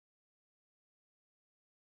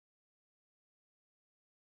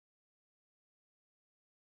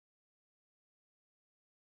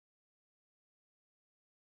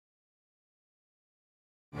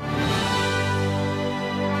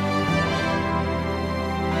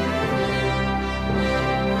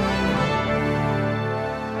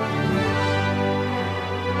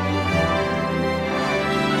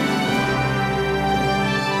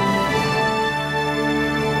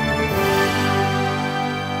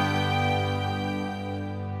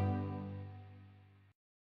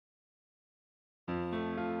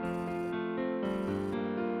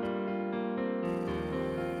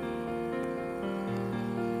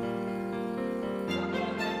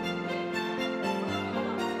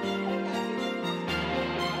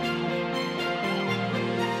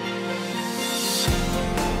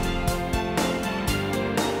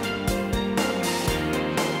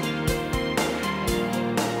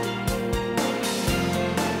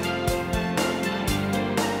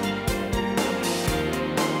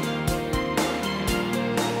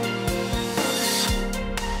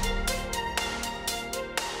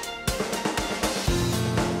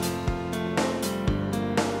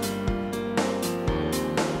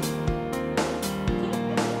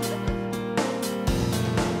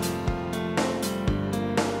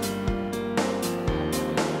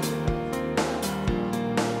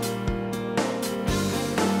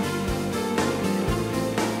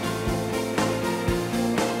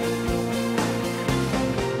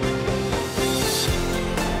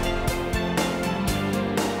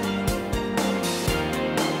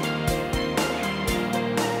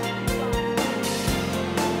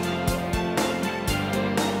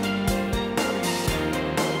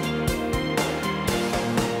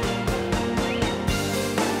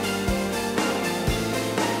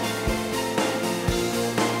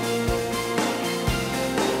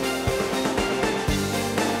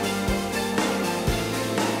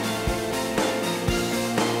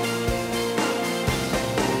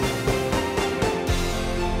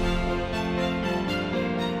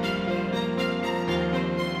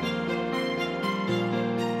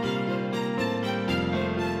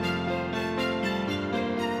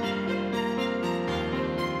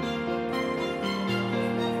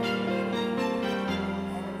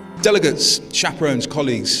Delegates, chaperones,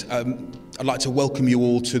 colleagues, I'd like to welcome you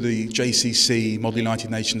all to the JCC Model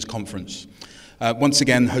United Nations Conference, once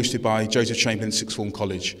again hosted by Joseph Chamberlain Sixth Form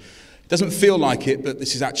College. It doesn't feel like it, but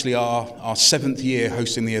this is actually our 7th year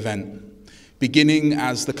hosting the event, beginning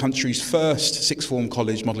as the country's first Sixth Form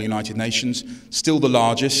College Model United Nations, still the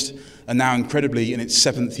largest, and now incredibly in its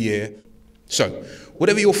 7th year. So,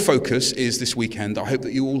 whatever your focus is this weekend, I hope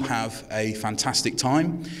that you all have a fantastic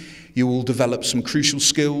time. You will develop some crucial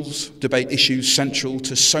skills, debate issues central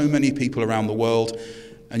to so many people around the world,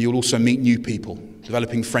 and you'll also meet new people,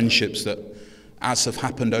 developing friendships that, as have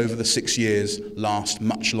happened over the 6 years, last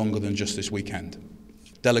much longer than just this weekend.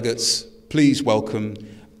 Delegates, please welcome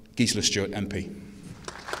Gisela Stewart, MP.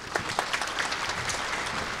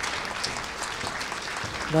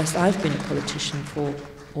 Whilst I've been a politician for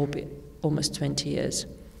almost 20 years,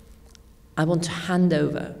 I want to hand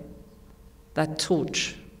over that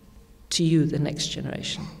torch to you, the next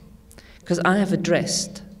generation. Because I have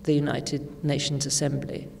addressed the United Nations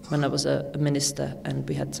Assembly when I was a minister and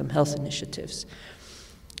we had some health initiatives.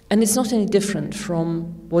 And it's not any different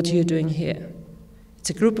from what you're doing here. It's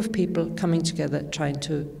a group of people coming together trying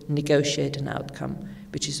to negotiate an outcome,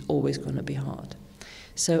 which is always going to be hard.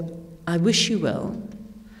 So I wish you well.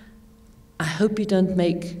 I hope you don't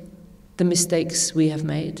make the mistakes we have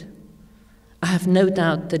made. I have no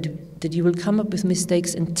doubt that you will come up with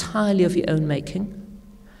mistakes entirely of your own making.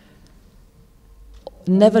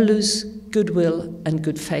 Never lose goodwill and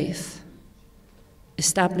good faith.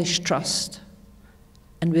 Establish trust.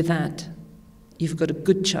 And with that, you've got a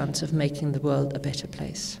good chance of making the world a better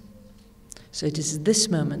place. So it is at this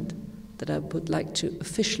moment that I would like to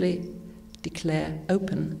officially declare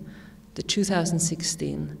open the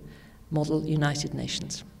 2016 Model United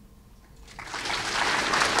Nations.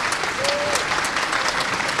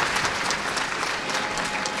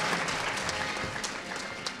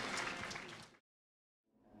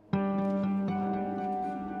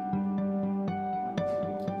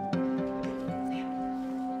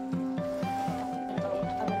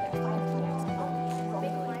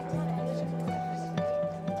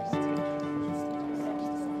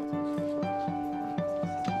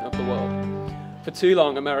 Of the world. For too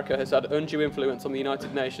long, America has had undue influence on the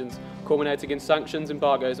United Nations, culminating in sanctions,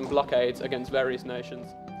 embargoes and blockades against various nations.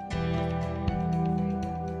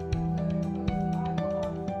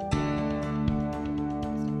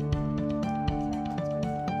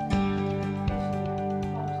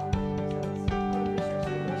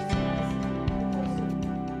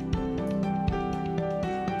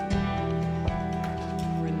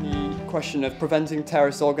 Question of preventing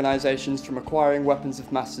terrorist organisations from acquiring weapons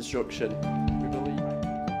of mass destruction.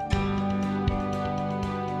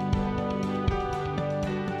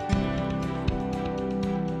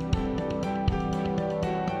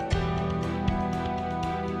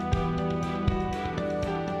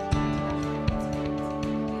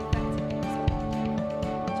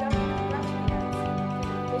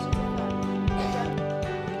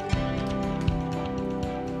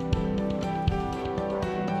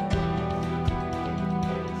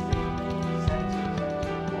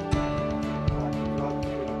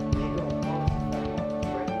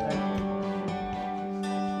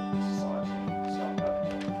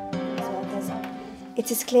 It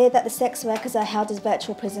is clear that the sex workers are held as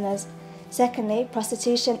virtual prisoners. Secondly,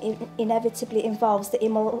 prostitution inevitably involves the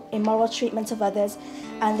immoral treatment of others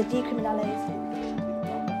and the decriminalisation.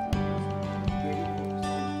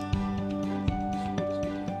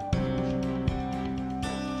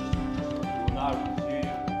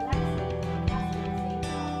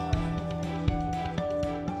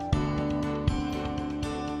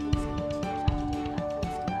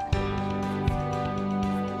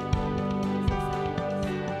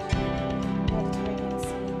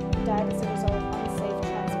 Died as a result of unsafe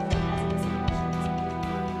transport and hazardous conditions.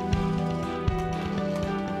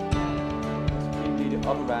 Supreme Leader of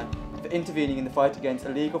Iran for intervening in the fight against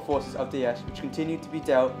illegal forces of Daesh, which continue to be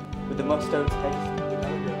dealt with the must-don't haste.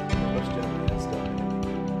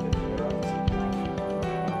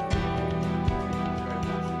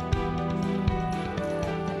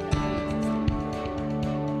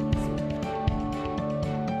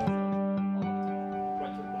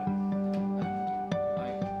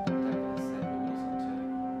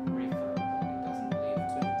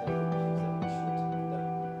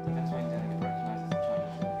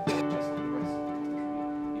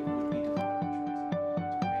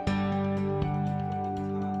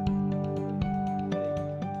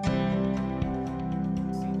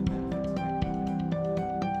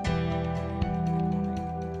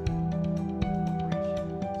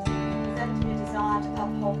 desire to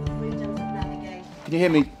uphold the freedoms of navigation.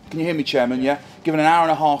 Can you hear me, Chairman? Yeah? given an hour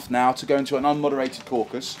and a half now to go into an unmoderated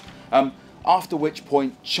caucus, after which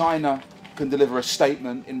point China can deliver a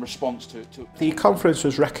statement in response to The conference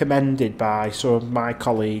was recommended by some of my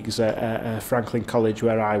colleagues at Franklin College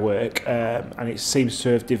where I work, and it seems to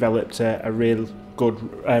have developed a real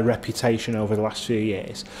good reputation over the last few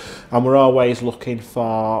years, and we're always looking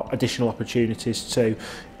for additional opportunities to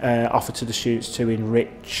offer to the students to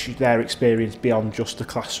enrich their experience beyond just the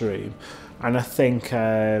classroom, and I think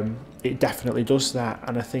it definitely does that,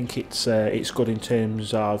 and I think it's good in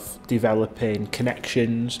terms of developing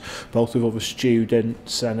connections both with other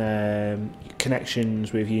students and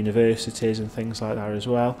connections with universities and things like that as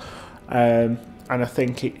well, and I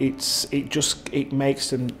think it makes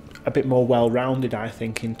them a bit more well-rounded, I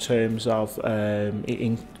think, in terms of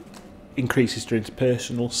it increases their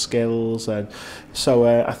interpersonal skills, and so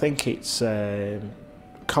I think it's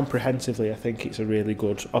comprehensively, I think it's a really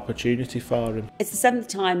good opportunity for them. It's the 7th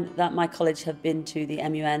time that my college have been to the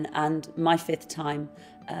MUN and my 5th time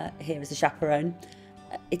here as a chaperone.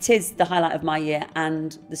 It is the highlight of my year,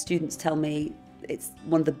 and the students tell me it's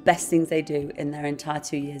one of the best things they do in their entire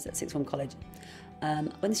 2 years at Sixth Form College.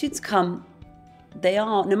 When the students come, they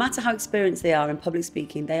are, no matter how experienced they are in public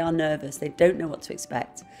speaking, they are nervous, they don't know what to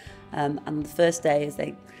expect. And the first day, as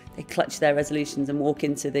they clutch their resolutions and walk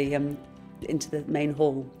into the main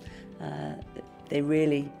hall,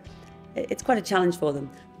 it's quite a challenge for them.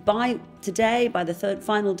 By today, by the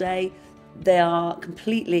final day, they are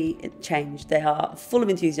completely changed. They are full of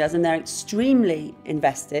enthusiasm. They're extremely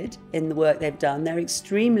invested in the work they've done. They're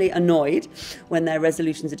extremely annoyed when their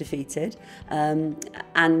resolutions are defeated,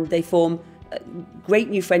 and they form great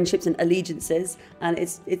new friendships and allegiances, and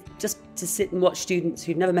it's just to sit and watch students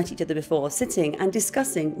who've never met each other before sitting and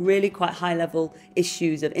discussing really quite high level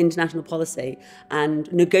issues of international policy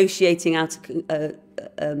and negotiating out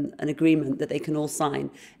an agreement that they can all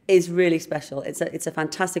sign is really special. It's a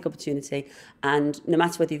fantastic opportunity, and no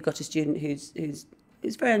matter whether you've got a student who's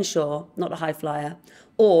very unsure, not a high flyer,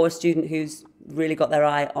 or a student who's really got their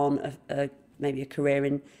eye on maybe a career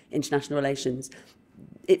in international relations,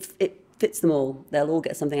 it fits them all. They'll all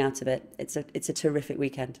get something out of it. It's a terrific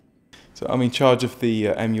weekend. So I'm in charge of the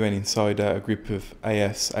MUN Insider, a group of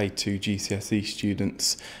AS, A2 GCSE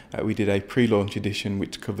students. We did a pre-launch edition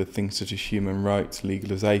which covered things such as human rights,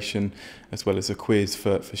 legalisation, as well as a quiz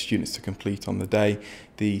for students to complete on the day.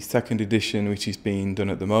 The second edition, which is being done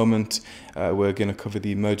at the moment, we're going to cover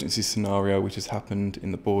the emergency scenario which has happened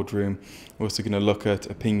in the boardroom. We're also going to look at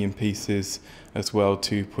opinion pieces as well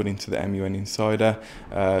to put into the MUN Insider,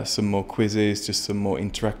 some more quizzes, just some more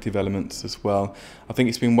interactive elements as well. I think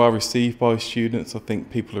it's been well received by students. I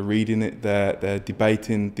think people are reading it, they're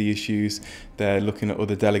debating the issues, they're looking at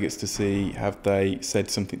other delegates to see have they said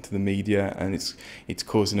something to the media, and it's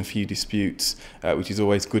causing a few disputes, which is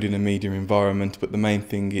always good in a media environment, but the main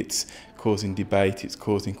thing, it's causing debate, it's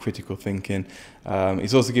causing critical thinking.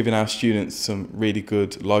 It's also giving our students some really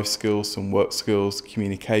good life skills, some work skills,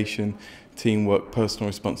 communication, teamwork, personal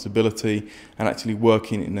responsibility, and actually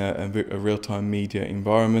working in a real-time media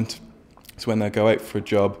environment. So when they go out for a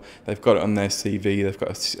job, they've got it on their CV, they've got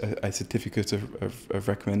a certificate of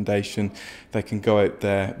recommendation. They can go out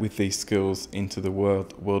there with these skills into the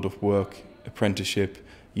world of work, apprenticeship,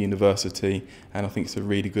 university, and I think it's a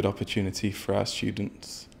really good opportunity for our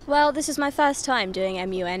students. Well, this is my first time doing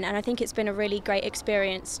MUN, and I think it's been a really great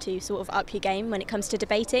experience to sort of up your game when it comes to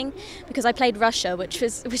debating, because I played Russia, which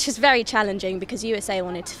was very challenging because USA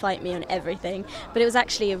wanted to fight me on everything, but it was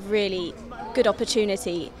actually a really good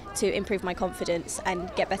opportunity to improve my confidence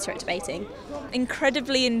and get better at debating.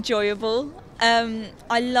 Incredibly enjoyable.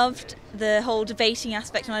 I loved the whole debating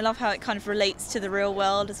aspect, and I love how it kind of relates to the real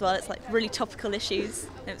world as well. It's like really topical issues.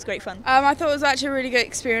 It was great fun. I thought it was actually a really good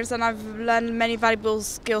experience, and I've learned many valuable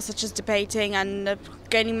skills such as debating and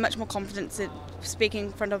gaining much more confidence in speaking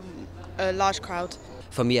in front of a large crowd.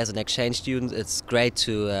 For me as an exchange student, it's great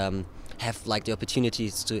to have like the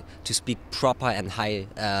opportunities to speak proper and high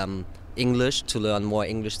English, to learn more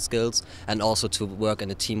English skills, and also to work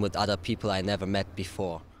in a team with other people I never met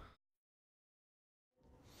before.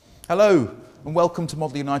 Hello and welcome to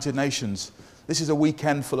Model United Nations. This is a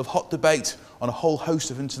weekend full of hot debate on a whole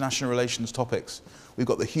host of international relations topics. We've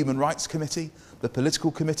got the Human Rights Committee, the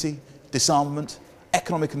Political Committee, Disarmament,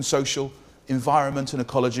 Economic and Social, Environment and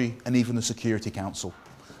Ecology, and even the Security Council.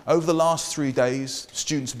 Over the last 3 days,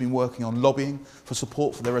 students have been working on lobbying for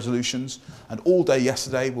support for their resolutions, and all day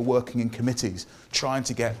yesterday we're working in committees trying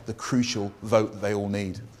to get the crucial vote that they all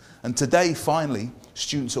need. And today, finally,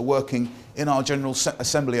 students are working in our General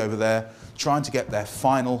Assembly over there, trying to get their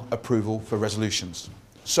final approval for resolutions.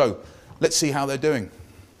 So, let's see how they're doing.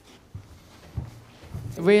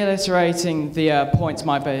 reiterating the points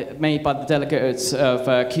made by the delegates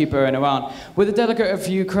of Cuba and Iran, would the delegate of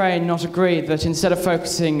Ukraine not agree that instead of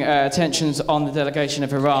focusing attentions on the delegation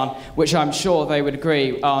of Iran, which I'm sure they would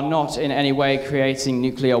agree are not in any way creating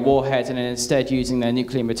nuclear warheads and instead using their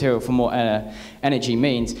nuclear material for more energy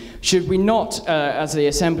means, should we not, as the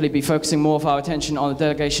Assembly, be focusing more of our attention on the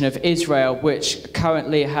delegation of Israel, which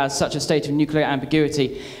currently has such a state of nuclear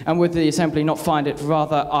ambiguity, and would the Assembly not find it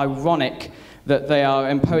rather ironic that they are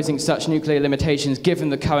imposing such nuclear limitations given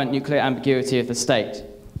the current nuclear ambiguity of the state?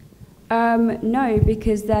 No,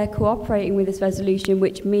 because they're cooperating with this resolution,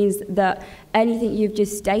 which means that anything you've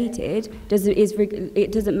just stated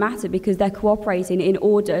doesn't matter because they're cooperating in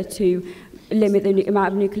order to limit the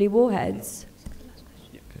amount of nuclear warheads.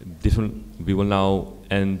 We will now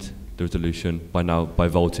end the resolution by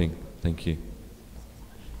voting. Thank you.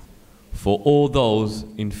 For all those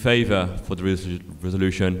in favour for the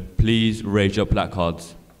resolution, please raise your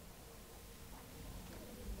placards.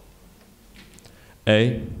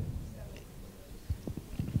 A,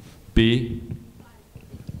 B,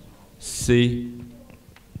 C,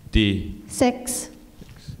 D. 6.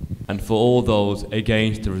 And for all those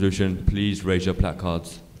against the resolution, please raise your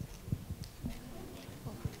placards.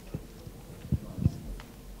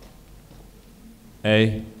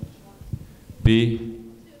 A, B,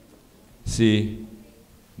 C,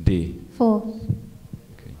 D. 4.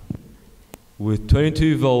 Okay. With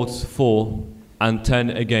 22 votes for and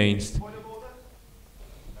 10 against,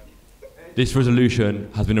 this resolution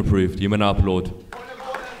has been approved. You may now applaud.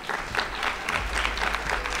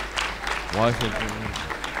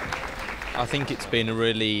 I think it's been a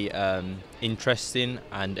really interesting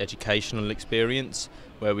and educational experience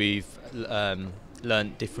where we've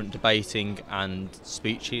learnt different debating and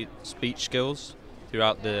speech skills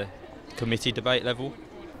throughout the committee debate level.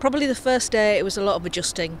 Probably the first day it was a lot of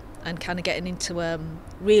adjusting and kind of getting into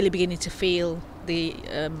really beginning to feel the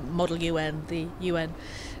model UN, the UN,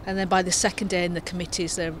 and then by the second day in the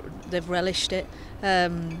committees they've relished it,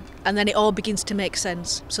 and then it all begins to make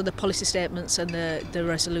sense. So the policy statements and the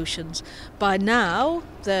resolutions. By now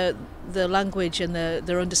the language and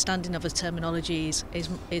their understanding of the terminology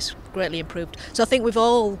is greatly improved. So I think we've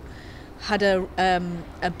all had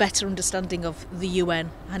a better understanding of the UN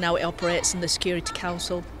and how it operates in the Security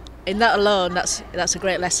Council. In that alone, that's a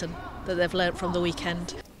great lesson that they've learnt from the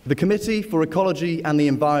weekend. The Committee for Ecology and the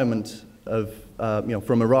Environment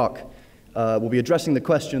from Iraq will be addressing the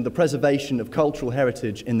question of the preservation of cultural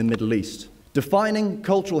heritage in the Middle East. Defining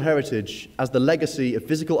cultural heritage as the legacy of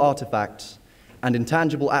physical artifacts and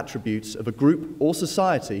intangible attributes of a group or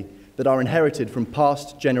society that are inherited from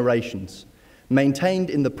past generations,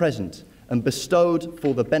 maintained in the present, and bestowed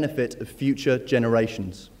for the benefit of future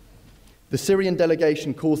generations. The Syrian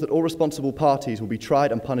delegation calls that all responsible parties will be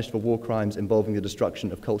tried and punished for war crimes involving the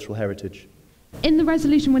destruction of cultural heritage. In the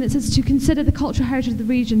resolution, when it says to consider the cultural heritage of the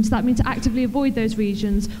region, does that mean to actively avoid those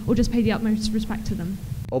regions or just pay the utmost respect to them?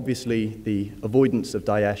 Obviously, the avoidance of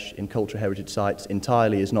Daesh in cultural heritage sites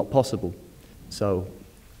entirely is not possible. So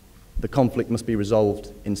the conflict must be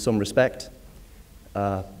resolved in some respect.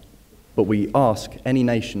 But we ask any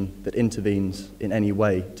nation that intervenes in any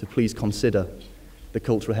way to please consider the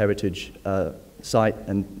cultural heritage site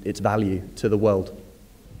and its value to the world.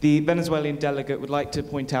 The Venezuelan delegate would like to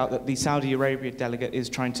point out that the Saudi Arabia delegate is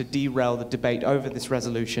trying to derail the debate over this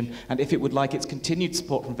resolution, and if it would like its continued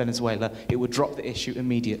support from Venezuela, it would drop the issue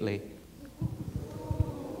immediately.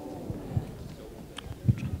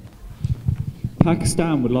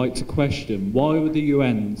 Pakistan would like to question why would the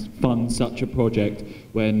UN fund such a project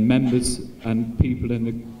when members and people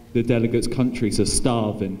in the delegates' countries are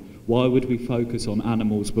starving? Why would we focus on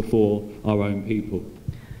animals before our own people?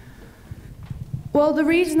 Well, the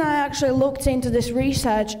reason I actually looked into this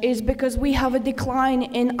research is because we have a decline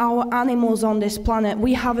in our animals on this planet.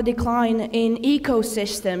 We have a decline in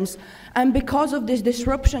ecosystems. And because of this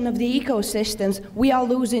disruption of the ecosystems, we are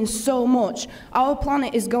losing so much. Our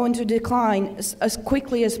planet is going to decline as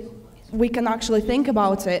quickly as we can actually think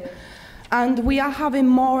about it. And we are having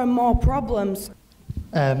more and more problems.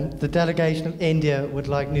 The delegation of India would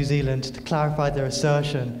like New Zealand to clarify their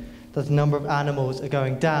assertion that the number of animals are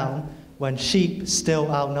going down when sheep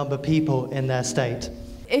still outnumber people in their state.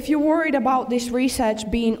 If you're worried about this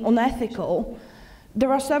research being unethical,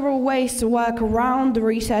 there are several ways to work around the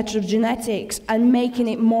research of genetics and making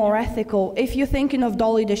it more ethical. If you're thinking of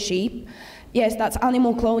Dolly the sheep, yes, that's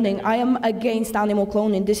animal cloning. I am against animal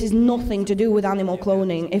cloning. This is nothing to do with animal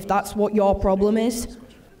cloning, if that's what your problem is.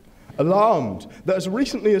 Alarmed that as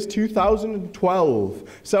recently as 2012,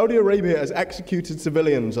 Saudi Arabia has executed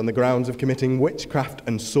civilians on the grounds of committing witchcraft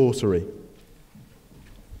and sorcery.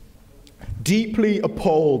 Deeply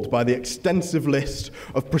appalled by the extensive list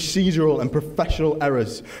of procedural and professional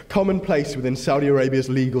errors commonplace within Saudi Arabia's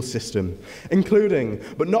legal system, including,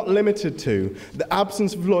 but not limited to, the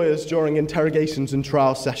absence of lawyers during interrogations and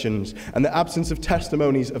trial sessions, and the absence of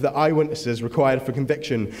testimonies of the eyewitnesses required for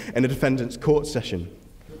conviction in a defendant's court session.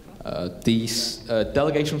 The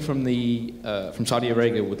delegation from Saudi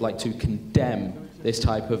Arabia would like to condemn this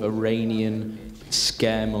type of Iranian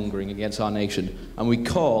scaremongering against our nation, and we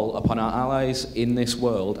call upon our allies in this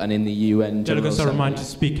world and in the UN General Delegates are Assembly. reminded to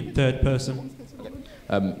speak in third person.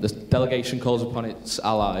 The delegation calls upon its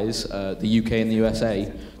allies, the UK and the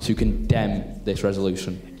USA, to condemn this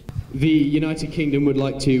resolution. The United Kingdom would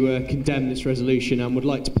like to condemn this resolution and would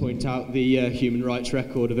like to point out the human rights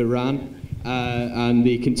record of Iran and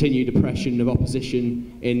the continued oppression of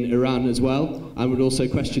opposition in Iran as well, and would also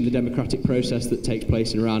question the democratic process that takes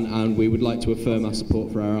place in Iran, and we would like to affirm our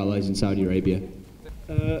support for our allies in Saudi Arabia.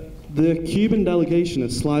 The Cuban delegation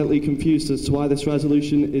is slightly confused as to why this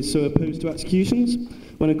resolution is so opposed to executions,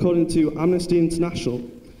 when according to Amnesty International,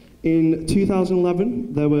 in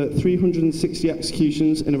 2011 there were 360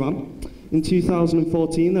 executions in Iran, in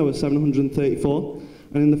 2014 there were 734,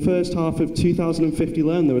 and in the first half of 2015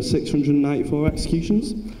 alone, there were 694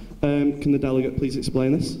 executions. Can the delegate please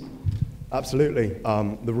explain this? Absolutely.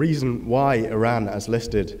 The reason why Iran is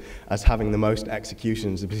listed as having the most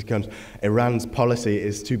executions is because Iran's policy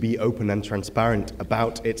is to be open and transparent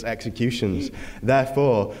about its executions.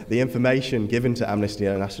 Therefore, the information given to Amnesty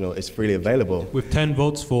International is freely available. With 10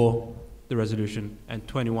 votes for the resolution and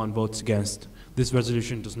 21 votes against, this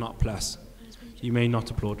resolution does not pass. You may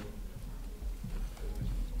not applaud.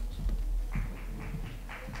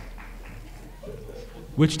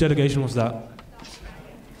 Which delegation was that?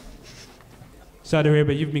 Saudi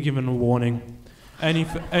Arabia, you've been given a warning. Any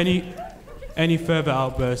further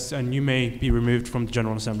outbursts and you may be removed from the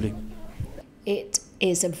General Assembly. It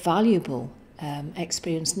is a valuable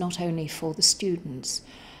experience not only for the students,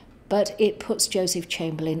 but it puts Joseph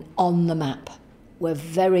Chamberlain on the map. We're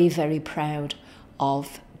very, very proud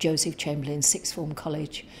of Joseph Chamberlain Sixth Form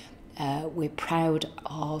College. We're proud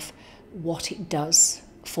of what it does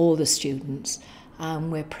for the students.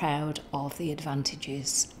 And we're proud of the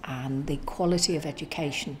advantages and the quality of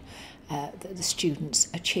education that the students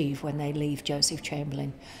achieve when they leave Joseph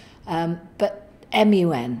Chamberlain. But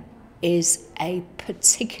MUN is a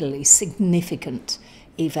particularly significant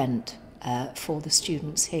event for the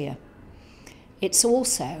students here. It's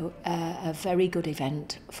also a very good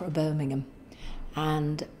event for Birmingham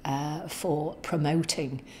and for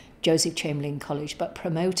promoting Joseph Chamberlain College, but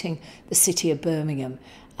promoting the city of Birmingham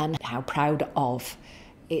and how proud of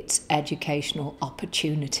its educational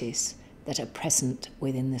opportunities that are present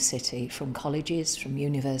within the city, from colleges, from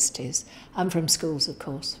universities, and from schools, of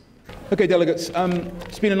course. Okay, delegates,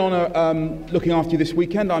 it's been an honour looking after you this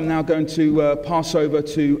weekend. I'm now going to pass over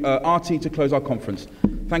to Artie to close our conference.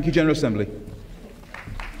 Thank you, General Assembly.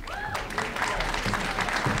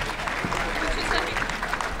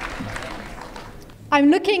 I'm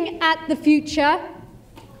looking at the future.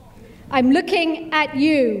 I'm looking at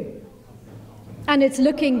you, and it's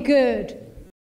looking good.